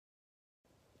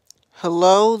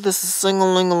Hello, this is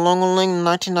Sing-a-ling-a-long-a-ling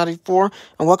 1994,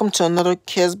 and welcome to another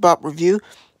KIDZ BOP review.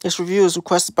 This review is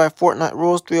requested by Fortnite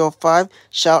Rules 305.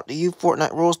 Shout out to you,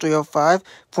 Fortnite Rules 305.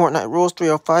 Fortnite Rules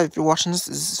 305, if you're watching this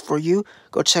is for you.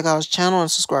 Go check out his channel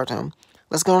and subscribe to him.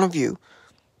 Let's get on a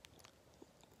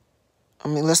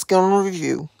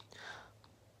review.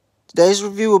 Today's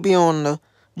review will be on the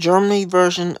Germany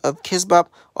version of KIDZ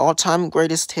BOP All-Time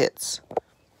Greatest Hits.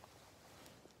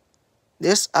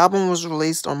 This album was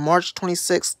released on March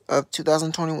 26th of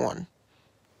 2021.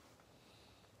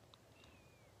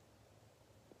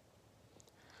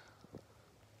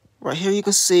 Right here you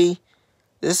can see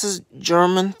this is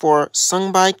German for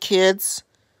Sung by Kids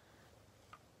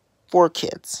for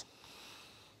Kids.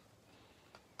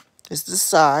 This is the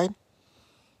side.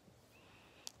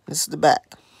 This is the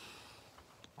back.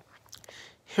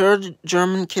 Here are the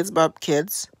German KIDZ BOP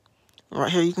kids.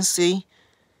 Right here you can see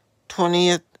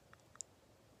 20th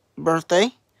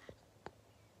birthday.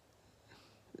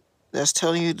 That's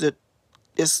telling you that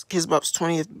this KIDZ BOP's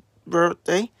 20th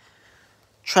birthday.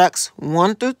 Tracks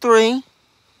 1 through 3,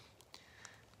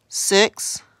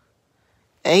 6,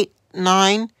 8,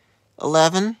 9,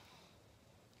 11,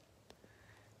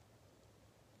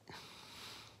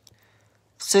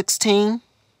 16,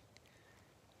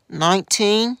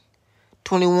 19,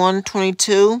 21,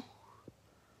 22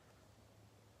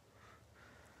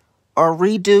 are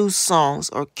redo songs,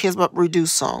 or KIDZ BOP redo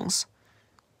songs.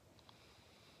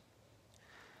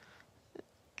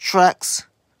 Tracks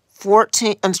 4,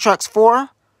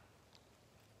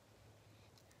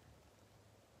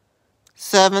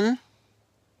 7,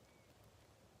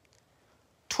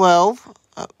 12,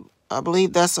 I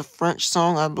believe that's a French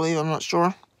song, I'm not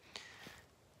sure.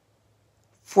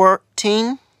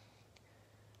 14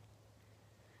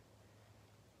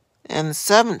 and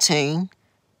 17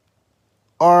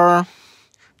 are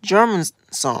German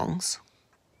songs.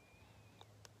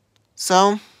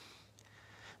 So,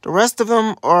 the rest of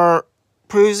them are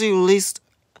previously released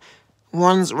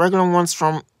regular ones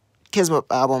from KIDZ BOP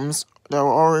albums that were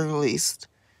already released.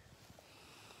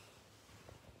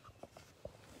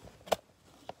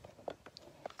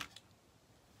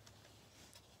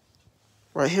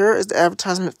 Right here is the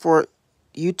advertisement for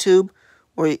YouTube,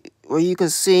 where you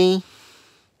can see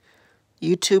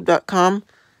youtube.com.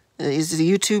 It's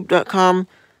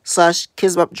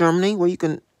youtube.com/KIDZ BOP Germany, where you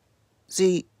can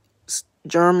see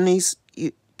Germany's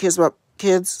KIDZ BOP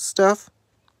kids stuff,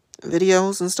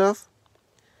 videos and stuff.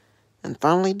 And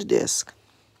finally the disc.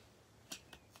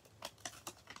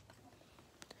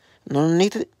 And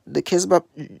underneath it, the KIDZ BOP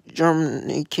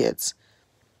Germany kids.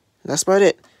 That's about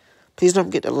it. Please don't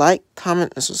forget to like,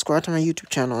 comment, and subscribe to my YouTube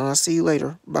channel, and I'll see you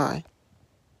later. Bye.